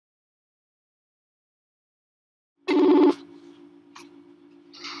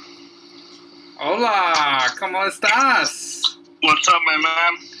Hola, ¿cómo estás? What's up, my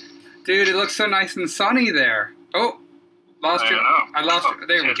man? Dude, it looks so nice and sunny there. Oh, lost I you. don't know. I lost you.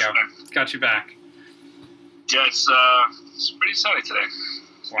 There we Yeah, go. Got you back. Yeah, it's pretty sunny today.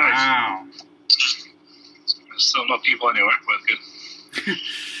 It's Wow. nice. There's still no people anywhere, but good.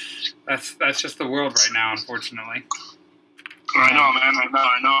 That's just the world right now, unfortunately. I know, man.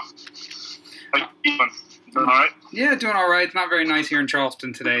 I know. How you doing? Doing all right? Yeah, doing all right. It's not very nice here in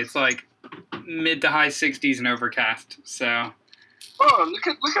Charleston today. It's like mid to high 60s and overcast. So. Oh, look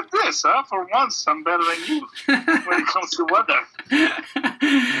at this, huh? For once, I'm better than you when it comes to weather.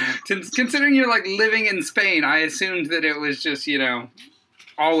 Considering you're like living in Spain, I assumed that it was just,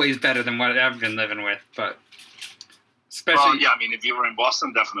 always better than what I've been living with, but especially. Well, yeah, I mean, if you were in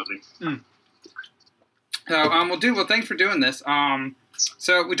Boston, definitely. So, well, thanks for doing this.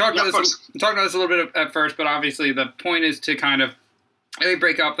 So we talked about this. We talked about this a little bit at first, but obviously the point is to kind of A,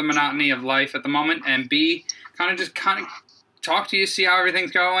 break up the monotony of life at the moment, and B, kind of talk to you, see how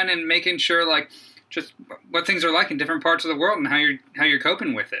everything's going, and making sure just what things are like in different parts of the world and how you're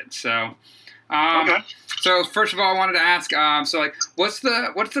coping with it. So, Okay. So first of all, I wanted to ask, what's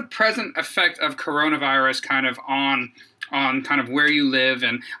the present effect of coronavirus kind of on kind of where you live?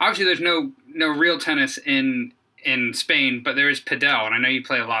 And obviously, there's no real tennis in Spain, but there is padel, and I know you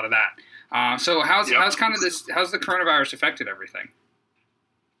play a lot of that. So how's the coronavirus affected everything?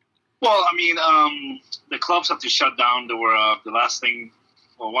 Well, I mean, the clubs have to shut down. They were one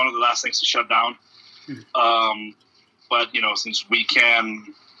of the last things to shut down. But since we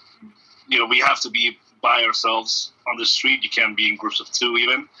can, we have to be by ourselves on the street. You can't be in groups of two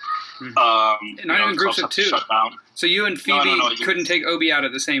even. Not even groups of two. Shut down. So you and Phoebe couldn't take Obi out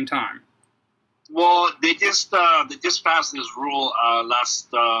at the same time. Well, they just passed this rule last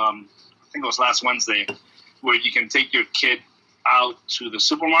I think it was last Wednesday, where you can take your kid out to the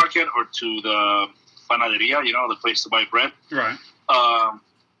supermarket or to the panaderia, the place to buy bread. Right.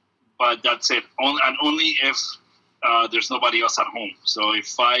 But that's it. Only if there's nobody else at home. So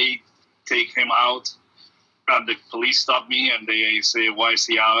if I take him out and the police stop me and they say, why is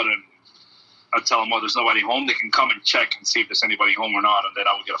he out? And I tell them, well, there's nobody home. They can come and check and see if there's anybody home or not, and then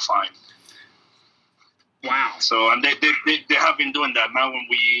I will get a fine. Wow. So, and they have been doing that. Now when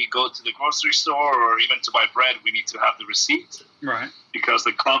we go to the grocery store or even to buy bread, we need to have the receipt. Right. Because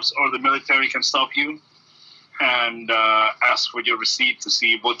the cops or the military can stop you and ask for your receipt to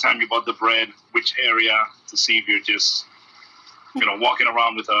see what time you bought the bread, which area, to see if you're just, walking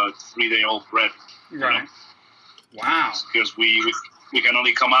around with a 3-day-old bread. Right. Wow. Because we can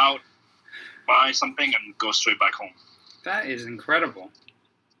only come out, buy something, and go straight back home. That is incredible.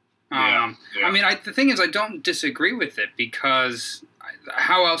 Yeah. I mean, the thing is, I don't disagree with it, because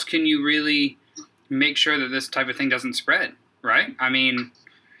how else can you really make sure that this type of thing doesn't spread, right? I mean,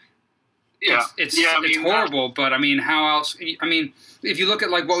 it's horrible, but I mean, how else? I mean, if you look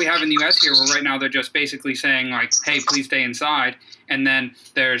at what we have in the U.S. here, where right now they're just basically saying hey, please stay inside, and then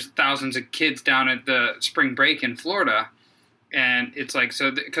there's thousands of kids down at the spring break in Florida, and it's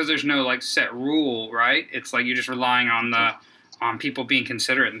because there's no set rule, right? It's you're just relying on people being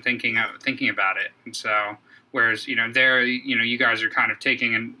considerate and thinking about it. And so, whereas, you guys are kind of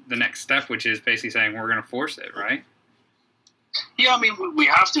taking the next step, which is basically saying we're going to force it, right? Yeah, I mean, we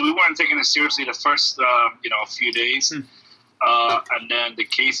have to. We weren't taking it seriously the first, few days. And then the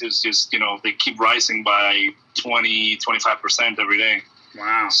cases just, they keep rising by 20, 25% every day.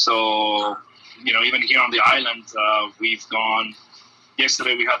 Wow. So, even here on the island,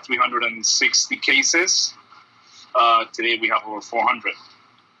 yesterday we had 360 cases. Today we have over 400.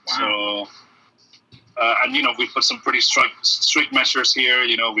 Wow. So, and we put some pretty strict measures here.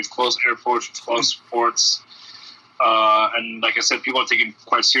 We've closed airports, we've closed ports, and like I said, people are taking it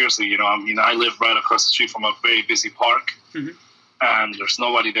quite seriously. I live right across the street from a very busy park, and there's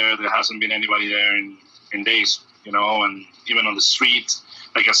nobody there. There hasn't been anybody there in days. And even on the street,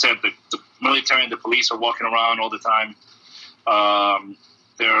 like I said, the military and the police are walking around all the time.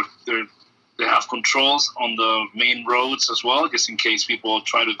 They have controls on the main roads as well, just in case people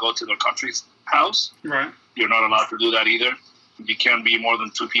try to go to their country's house. Right. You're not allowed to do that either. You can't be more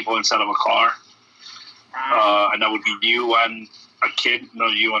than 2 people inside of a car. Wow. And that would be you and a kid,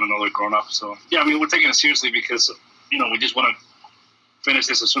 not you and another grown-up. So, yeah, I mean, we're taking it seriously because, we just want to finish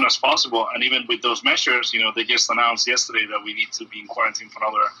this as soon as possible. And even with those measures, they just announced yesterday that we need to be in quarantine for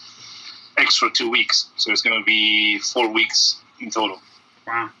another extra 2 weeks. So it's going to be 4 weeks in total.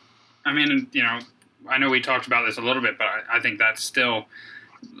 Wow. I mean, I know we talked about this a little bit, but I think that's still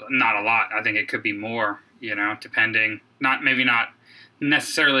not a lot. I think it could be more, depending, maybe not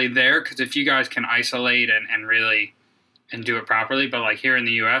necessarily there, because if you guys can isolate and really and do it properly. But like here in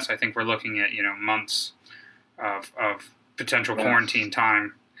the U.S., I think we're looking at months of potential quarantine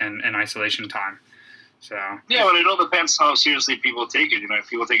time and isolation time. So yeah, but it all depends how seriously people take it. If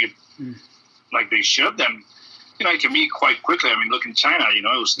people take it like they should, then it can be quite quickly. I mean, look in China. It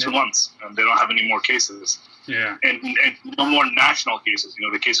was 2 months, and they don't have any more cases. Yeah, and no more national cases.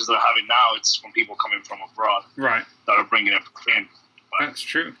 The cases they're having now, it's from people coming from abroad, right? That are bringing it in. But that's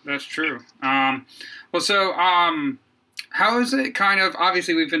true. That's true. How is it kind of,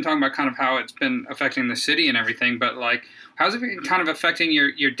 obviously we've been talking about kind of how it's been affecting the city and everything, but like, how's it been kind of affecting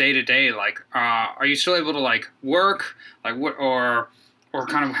your day-to-day? Like, are you still able to like work? Like what, or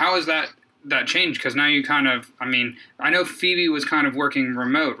kind of how is that changed? Because now you kind of, I mean, I know Phoebe was kind of working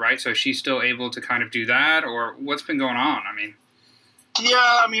remote, right? So she's still able to kind of do that, or what's been going on? I mean. Yeah,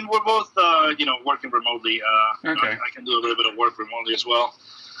 I mean, we're both, working remotely. Okay. I can do a little bit of work remotely as well.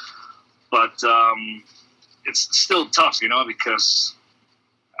 But it's still tough, because,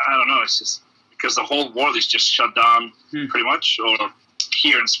 I don't know, it's just because the whole world is just shut down pretty much. Or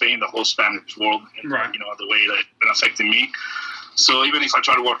here in Spain, the whole Spanish world, right. The way that it's been affecting me. So even if I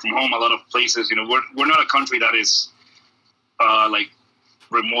try to work from home, a lot of places, we're not a country that is like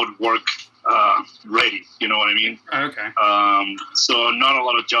remote work ready. You know what I mean? Okay. So not a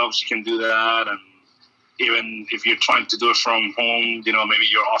lot of jobs you can do that, and even if you're trying to do it from home, maybe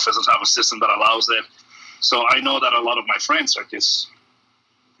your office doesn't have a system that allows it. So I know that a lot of my friends are just,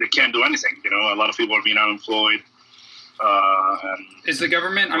 they can't do anything. A lot of people are being unemployed. And is the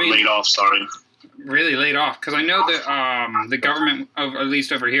government? Laid off. Sorry. Really laid off, because I know that the government, at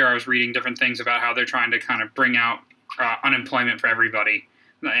least over here, I was reading different things about how they're trying to kind of bring out unemployment for everybody,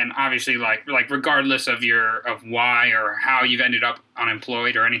 and obviously like regardless of why or how you've ended up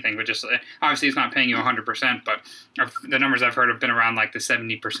unemployed or anything, but just obviously it's not paying you 100%, but the numbers I've heard have been around like the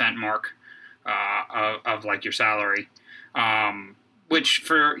 70% mark of like your salary, which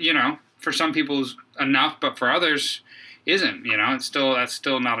for some people is enough, but for others isn't. That's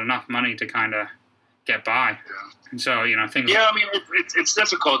still not enough money to kind of get by. Yeah. And so things. Yeah, I mean it's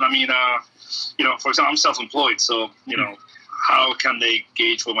difficult. I mean, for example, I'm self-employed, so how can they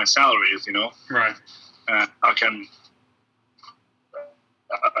gauge what my salary is? Right. How can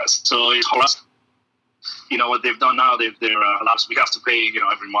so it's hard. What they've done now, they're allowed us, we have to pay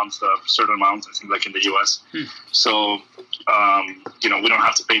every month a certain amount, I think, like in the US. So we don't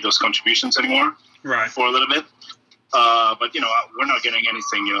have to pay those contributions anymore, right, for a little bit. But we're not getting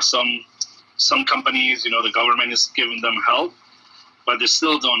anything. Some companies, the government is giving them help, but they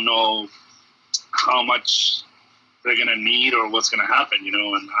still don't know how much they're gonna need or what's gonna happen. And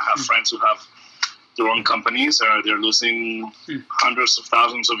I have friends who have their own companies, they're losing hundreds of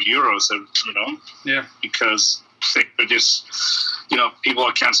thousands of euros. Yeah, because they're just, people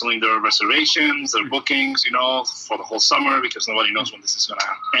are canceling their reservations, their bookings, for the whole summer, because nobody knows when this is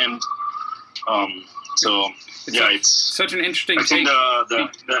gonna end. So it's such an interesting. I think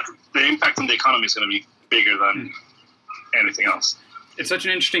the impact on the economy is going to be bigger than anything else. It's such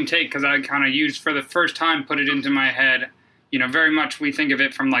an interesting take, because I kind of used for the first time, put it into my head. Very much we think of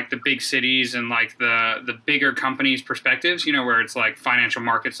it from like the big cities and like the bigger companies' perspectives. Where it's like financial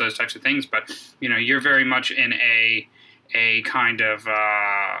markets, those types of things. But you're very much in a kind of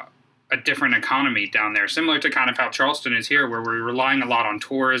a different economy down there, similar to kind of how Charleston is here, where we're relying a lot on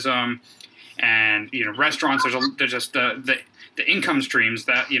tourism. And restaurants. There's just the income streams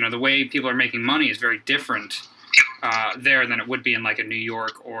that the way people are making money is very different there than it would be in like a New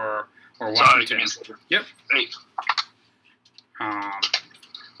York or Washington. Sorry, yep. Hey. Papa,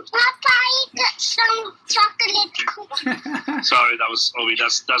 I got some chocolate. Sorry, that was Obi.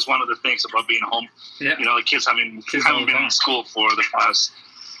 That's one of the things about being home. Yeah. The kids haven't been in school for the past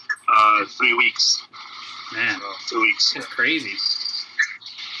 3 weeks. Man, 2 weeks. It's crazy.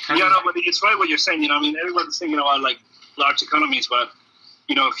 Yeah, no, but it's right what you're saying. Everybody's thinking about like large economies, but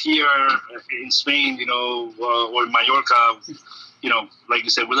here in Spain, or in Mallorca, like you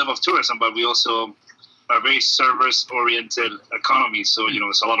said, we live off tourism, but we also are a very service-oriented economy. So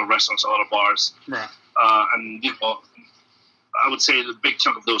there's a lot of restaurants, a lot of bars, right. And I would say the big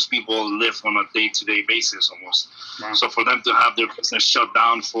chunk of those people live on a day-to-day basis almost. Wow. So for them to have their business shut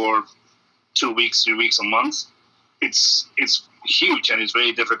down for 2 weeks, 3 weeks, a month, it's huge, and it's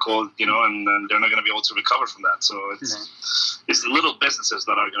very difficult, and they're not going to be able to recover from that. So it's the little businesses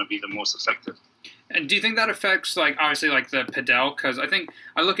that are going to be the most affected. And do you think that affects, like, obviously, like the padel? Because I think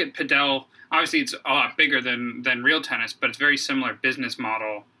I look at padel. Obviously, it's a lot bigger than real tennis, but it's very similar business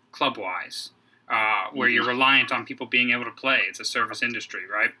model club-wise, where you're reliant on people being able to play. It's a service industry,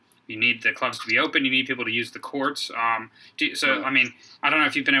 right? You need the clubs to be open. You need people to use the courts. I mean, I don't know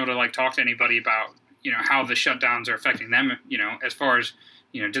if you've been able to like talk to anybody about how the shutdowns are affecting them, as far as,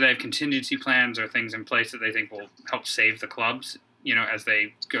 do they have contingency plans or things in place that they think will help save the clubs, as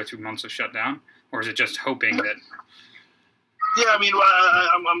they go through months of shutdown? Or is it just hoping that... Yeah, I mean,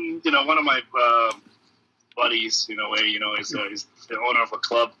 I'm one of my buddies, in a way, is the owner of a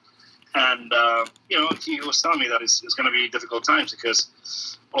club. And, he was telling me that it's going to be difficult times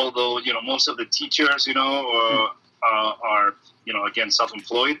because although, most of the teachers, are, again,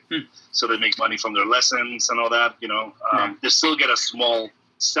 self-employed, so they make money from their lessons and all that, they still get a small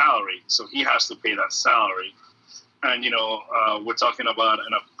salary. So he has to pay that salary. And, we're talking about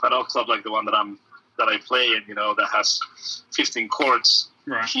in a padel club like the one that I play in, that has 15 courts.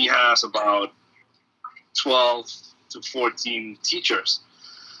 Right. He has about 12 to 14 teachers.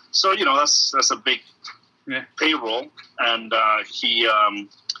 So, that's a big payroll, and he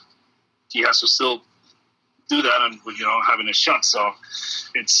has to still do that, and having a shut. So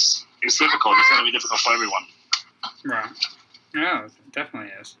it's difficult. It's going to be difficult for everyone. Right. No, it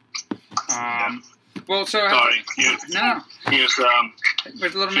definitely is. Well, so sorry. Here's where's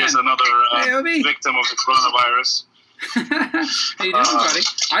the little man? Another victim of the coronavirus. How you doing, buddy?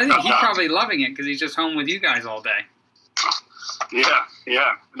 I think he's probably loving it because he's just home with you guys all day.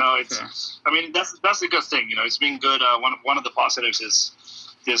 Yeah. No, it's. I mean, that's a good thing. It's been good. One of the positives is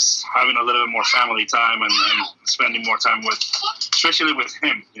just having a little bit more family time and spending more time especially with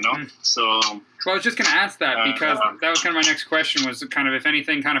him. So. Well, I was just going to ask that because that was kind of my next question, was kind of if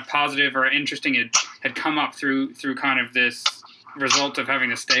anything kind of positive or interesting had come up through kind of this result of having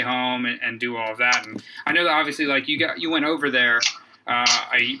to stay home and do all of that. And I know that obviously, like, you went over there,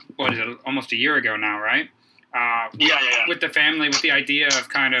 almost a year ago now, right? Yeah. With the family, with the idea of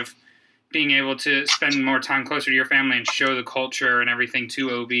kind of being able to spend more time closer to your family and show the culture and everything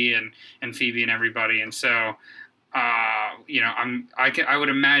to Obi and Phoebe and everybody. And so, I would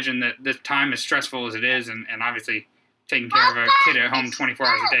imagine that this time, as stressful as it is, and obviously taking care of a kid at home 24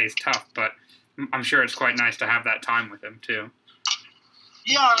 hours a day is tough, but I'm sure it's quite nice to have that time with him too.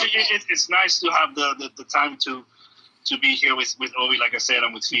 Yeah, it's nice to have the time to be here with Obi, like I said,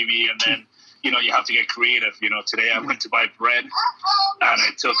 and with Phoebe, and then you have to get creative. Today I went to buy bread, and I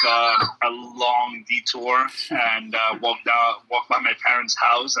took a long detour and walked by my parents'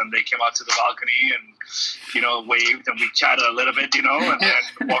 house, and they came out to the balcony and waved, and we chatted a little bit, and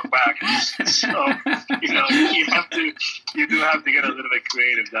then walked back. So you do have to get a little bit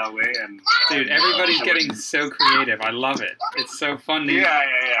creative that way. And dude, everybody's getting so creative. I love it. It's so fun to yeah.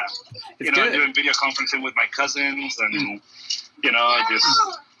 It's good. Doing video conferencing with my cousins, and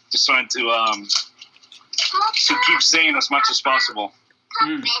just trying to keep sane as much as possible.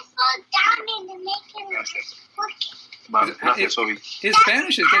 His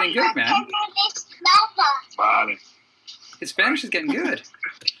Spanish is getting good, man. His Spanish is getting good.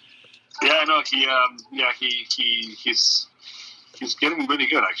 Yeah, no, he's getting really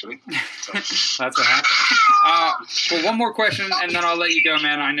good, actually. So. That's what happened. Well, one more question, and then I'll let you go,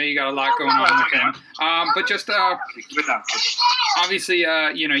 man. I know you got a lot going on with him. But just obviously,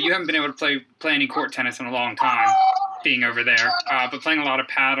 you haven't been able to play any court tennis in a long time, being over there, but playing a lot of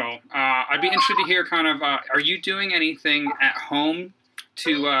paddle. I'd be interested to hear kind of, are you doing anything at home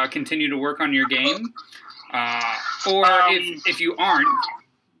to continue to work on your game? Or if you aren't,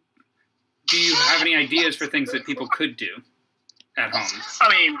 do you have any ideas for things that people could do at home? I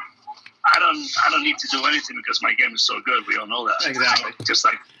mean, I don't need to do anything because my game is so good. We all know that. Exactly. Just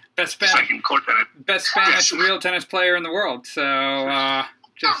like in court tennis. Best Spanish real tennis player in the world. So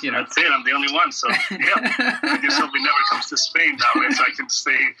just That's it. I'm the only one. So yeah, I just hope it never comes to Spain that way, so I can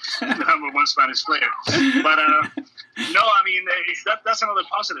stay the number one Spanish player. But no, I mean that's another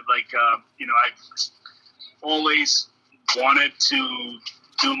positive. Like I've always wanted to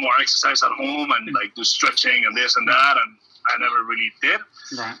do more exercise at home and like do stretching and this and that, and I never really did.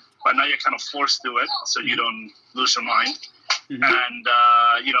 Right. But now you're kind of forced to it, so you don't lose your mind. Mm-hmm. And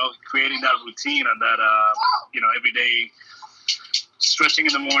creating that routine and that every day stretching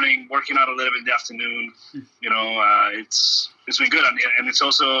in the morning, working out a little bit in the afternoon. It's been good, and it's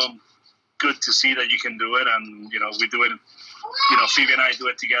also good to see that you can do it. And we do it. Phoebe and I do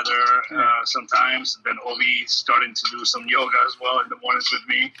it together sometimes. Then Obi starting to do some yoga as well in the mornings with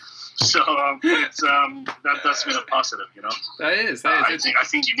me. So it's that's been a positive. That is. I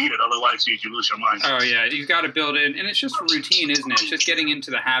think you need it. Otherwise, you lose your mind. Oh yeah, you've got to build it, and it's just a routine, isn't it? It's just getting into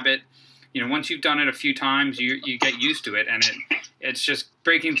the habit. Once you've done it a few times, you get used to it, and it's just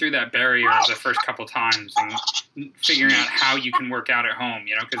breaking through that barrier the first couple times and figuring out how you can work out at home.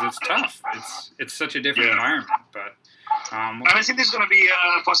 Because it's tough. It's such a different environment, but. And I think this is going to be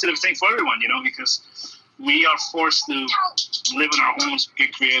a positive thing for everyone, because we are forced to live in our homes,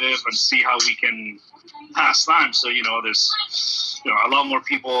 get creative, and see how we can pass time. So, there's, a lot more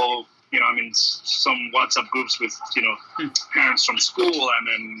people, some WhatsApp groups with, parents from school, and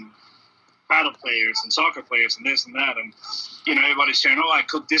then paddle players and soccer players and this and that. And, everybody's sharing, oh, I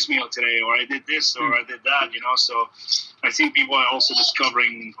cooked this meal today, or I did this, or I did that, So I think people are also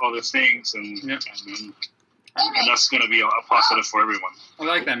discovering other things, and that's going to be a positive for everyone. I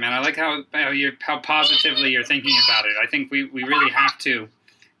like that, man. I like how positively you're thinking about it. I think we really have to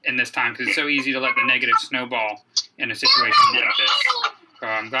in this time, because it's so easy to let the negative snowball in a situation like this. So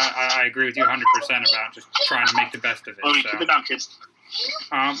I'm glad, I agree with you 100% about just trying to make the best of it. Oh, keep it down, kids.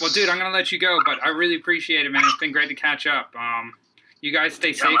 Well, dude, I'm going to let you go, but I really appreciate it, man. It's been great to catch up. You guys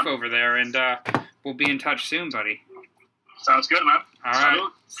stay safe over there, and we'll be in touch soon, buddy. Sounds good, man. All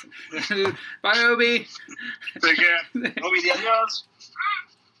right. Bye, Obi. Take care. Obi, adios.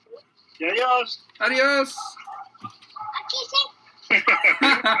 Adios. Adios. Okay, All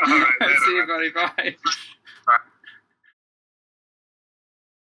right, later, See you, man. buddy. Bye.